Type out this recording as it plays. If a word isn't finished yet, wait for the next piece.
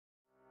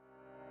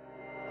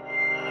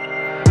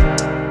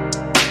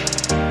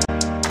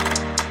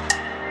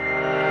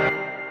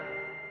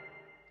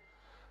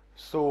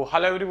So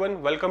hello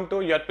everyone, welcome to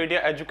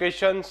YourPedia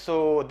Education.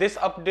 So this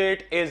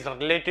update is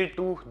related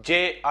to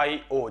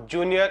JIO,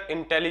 Junior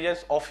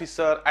Intelligence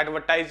Officer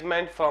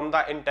advertisement from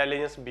the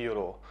Intelligence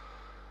Bureau.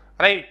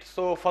 Right,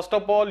 so first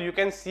of all you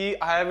can see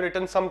I have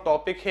written some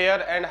topic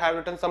here and I have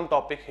written some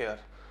topic here.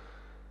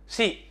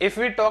 See, if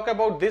we talk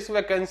about this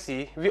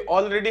vacancy, we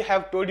already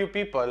have told you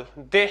people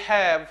they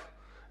have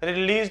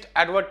released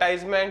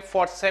advertisement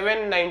for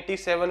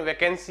 797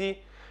 vacancy,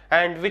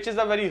 and which is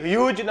a very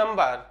huge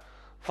number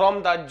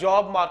from the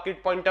job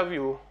market point of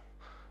view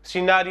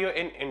scenario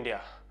in India.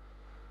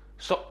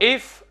 So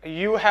if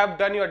you have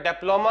done your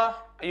diploma,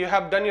 you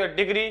have done your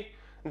degree,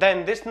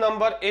 then this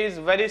number is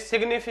very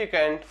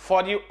significant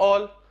for you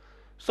all.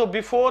 So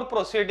before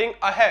proceeding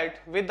ahead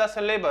with the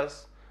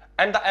syllabus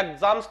and the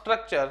exam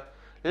structure,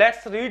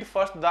 let's read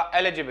first the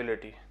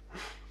eligibility.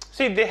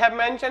 See, they have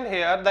mentioned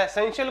here the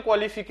essential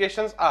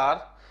qualifications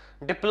are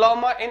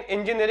diploma in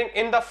engineering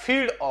in the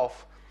field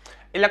of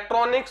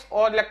electronics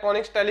or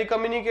electronics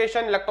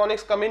telecommunication,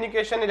 electronics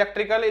communication,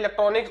 electrical,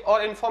 electronics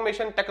or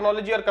information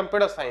technology or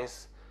computer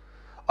science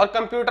or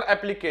computer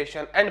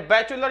application, and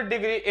bachelor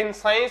degree in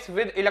science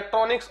with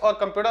electronics or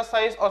computer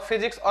science or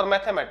physics or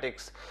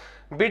mathematics,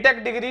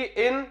 Btech degree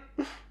in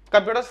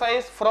computer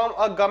science from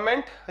a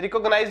government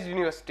recognized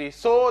university.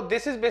 So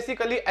this is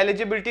basically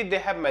eligibility they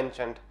have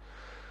mentioned.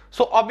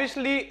 So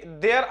obviously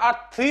there are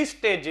three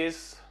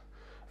stages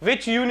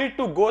which you need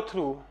to go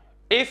through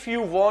if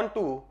you want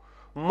to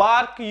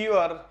mark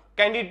your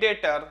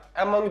candidature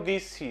among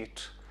these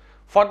seats.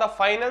 For the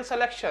final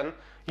selection,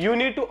 you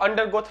need to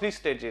undergo three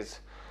stages.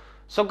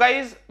 So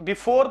guys,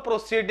 before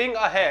proceeding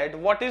ahead,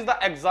 what is the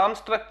exam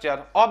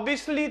structure?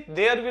 Obviously,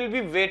 there will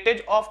be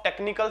weightage of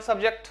technical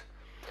subject.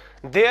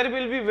 There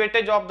will be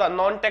weightage of the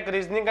non-tech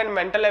reasoning and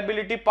mental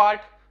ability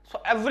part.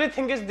 So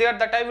everything is there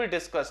that I will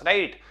discuss,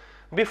 right?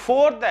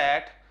 Before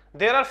that,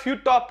 there are few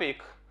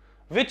topics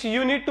which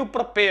you need to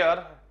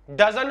prepare.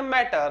 Doesn't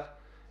matter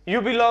you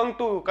belong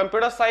to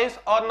computer science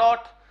or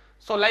not.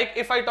 So like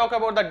if I talk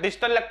about the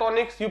digital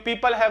electronics, you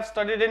people have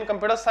studied in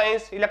computer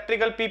science,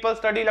 electrical people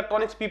study,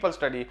 electronics people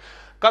study.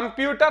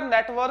 Computer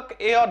network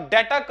or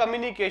data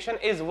communication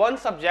is one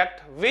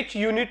subject which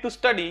you need to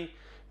study,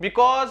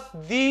 because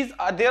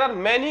there are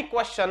many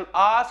questions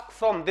asked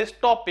from this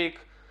topic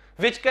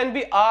which can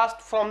be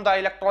asked from the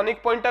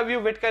electronic point of view,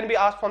 which can be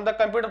asked from the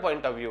computer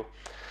point of view.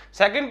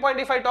 Second point,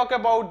 if I talk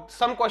about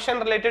some question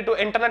related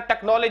to internet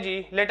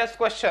technology, latest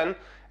question,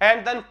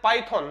 and then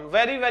Python,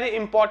 very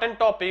important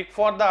topic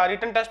for the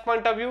written test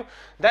point of view.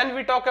 Then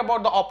we talk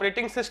about the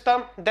operating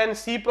system, then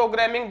C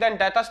programming, then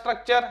data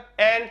structure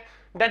and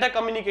data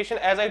communication,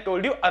 as I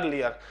told you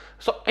earlier.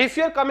 So if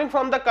you are coming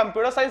from the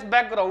computer science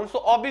background,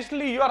 so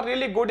obviously you are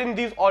really good in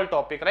these all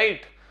topic,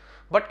 right?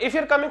 But if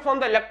you're coming from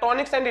the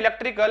electronics and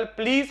electrical,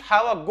 please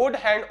have a good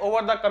hand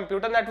over the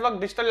computer network,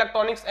 digital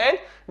electronics and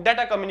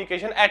data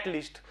communication at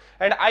least.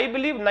 And I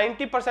believe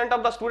 90%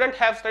 of the students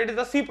have studied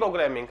the C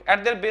programming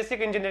at their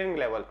basic engineering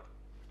level.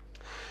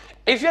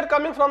 If you're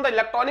coming from the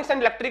electronics and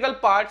electrical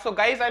part, so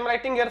guys, I'm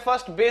writing here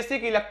first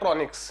basic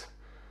electronics.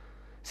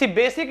 See,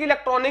 basic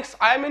electronics,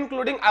 I am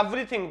including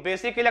everything.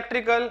 Basic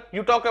electrical,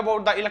 you talk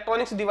about the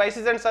electronics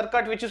devices and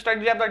circuit which you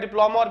studied at the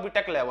diploma or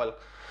Btech level.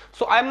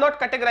 So I am not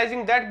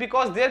categorizing that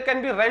because there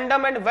can be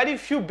random and very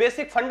few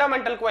basic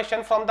fundamental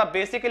questions from the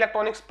basic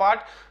electronics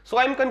part. So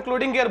I am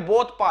concluding here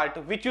both part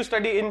which you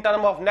study in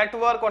term of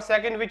network, or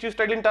second which you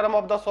study in term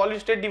of the solid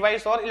state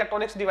device or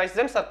electronics devices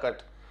and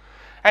circuit.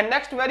 And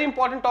next very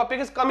important topic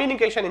is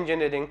communication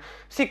engineering.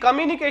 See,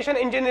 communication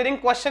engineering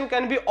question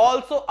can be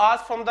also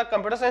asked from the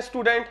computer science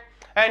student,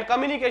 and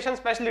communication,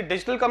 especially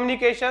digital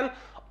communication,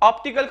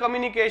 optical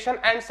communication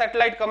and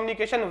satellite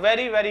communication,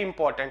 very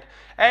important.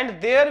 And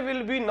there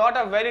will be not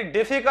a very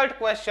difficult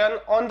question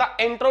on the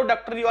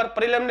introductory or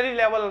preliminary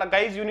level,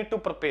 guys, you need to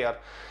prepare.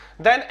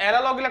 Then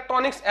analog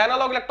electronics,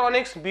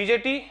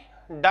 BJT,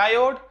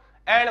 diode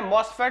and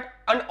MOSFET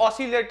and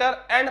oscillator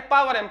and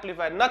power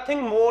amplifier.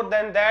 Nothing more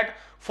than that.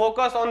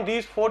 Focus on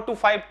these 4 to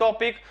 5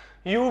 topics.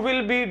 You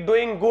will be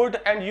doing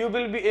good and you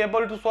will be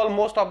able to solve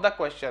most of the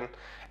question.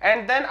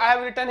 And then I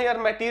have written here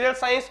material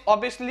science,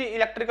 obviously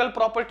electrical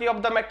property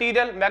of the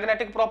material,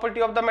 magnetic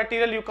property of the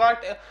material. You can't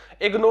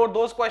ignore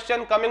those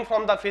questions coming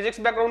from the physics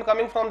background,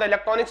 coming from the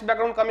electronics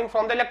background, coming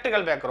from the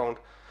electrical background.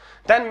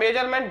 Then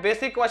measurement,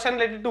 basic question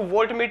related to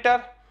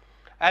voltmeter,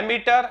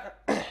 ammeter,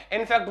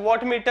 in fact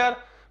wattmeter,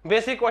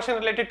 basic question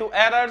related to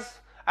errors,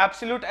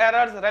 absolute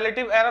errors,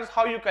 relative errors,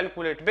 how you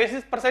calculate,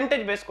 basis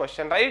percentage based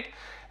question, right?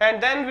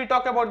 And then we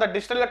talk about the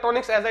digital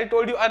electronics, as I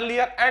told you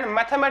earlier, and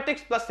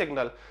mathematics plus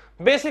signal,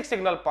 basic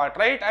signal part,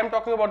 right? I'm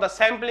talking about the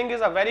sampling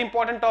is a very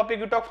important topic.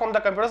 You talk from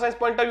the computer science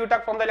point of view, you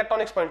talk from the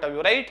electronics point of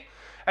view, right?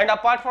 And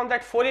apart from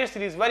that, Fourier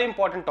series, very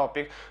important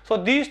topic. So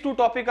these two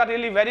topics are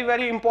really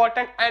very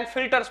important, and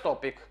filters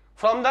topic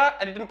from the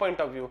written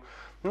point of view.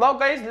 Now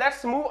guys,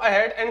 let's move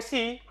ahead and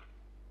see.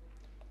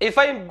 If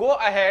I go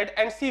ahead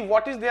and see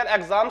what is their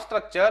exam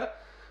structure,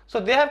 so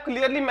they have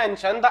clearly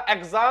mentioned the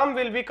exam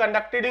will be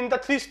conducted in the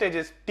 3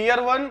 stages,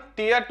 tier 1,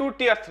 tier 2,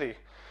 tier 3.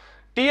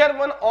 Tier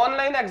 1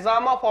 online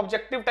exam of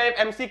objective type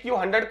MCQ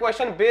 100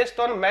 question based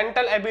on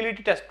mental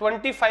ability test.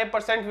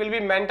 25% will be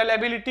mental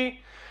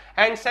ability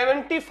and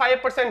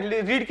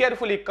 75%, read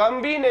carefully,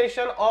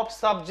 combination of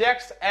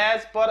subjects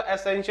as per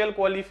essential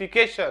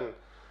qualification.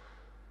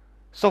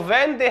 So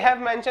when they have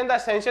mentioned the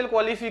essential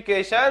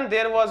qualification,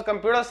 there was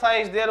computer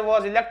science, there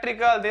was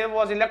electrical, there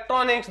was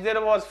electronics,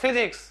 there was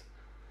physics.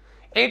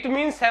 It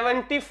means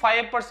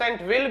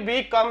 75% will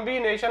be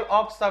combination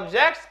of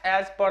subjects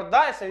as per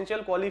the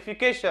essential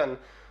qualification.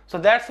 So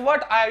that's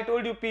what I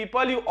told you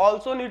people, you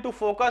also need to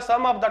focus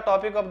some of the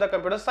topic of the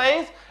computer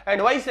science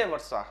and vice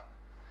versa.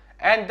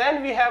 And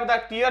then we have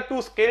the tier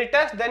 2 skill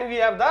test, then we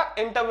have the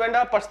interview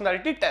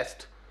personality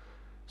test.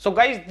 So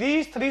guys,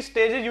 these 3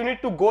 stages you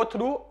need to go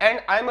through,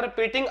 and I am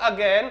repeating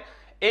again,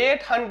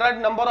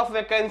 800 number of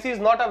vacancies,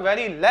 not a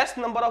very less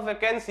number of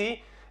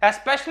vacancy,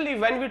 especially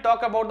when we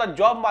talk about the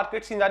job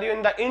market scenario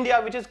in the India,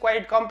 which is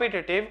quite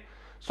competitive.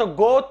 So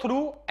go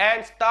through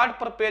and start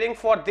preparing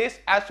for this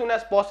as soon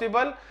as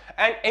possible,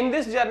 and in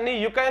this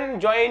journey you can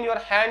join your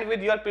hand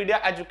with YourPedia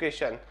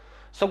Education.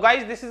 So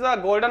guys, this is a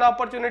golden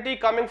opportunity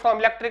coming from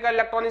electrical,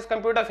 electronics,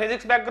 computer,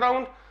 physics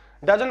background.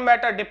 Doesn't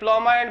matter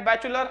diploma and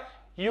bachelor,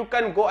 you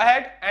can go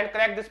ahead and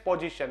crack this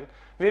position.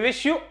 We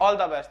wish you all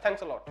the best.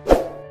 Thanks a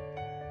lot.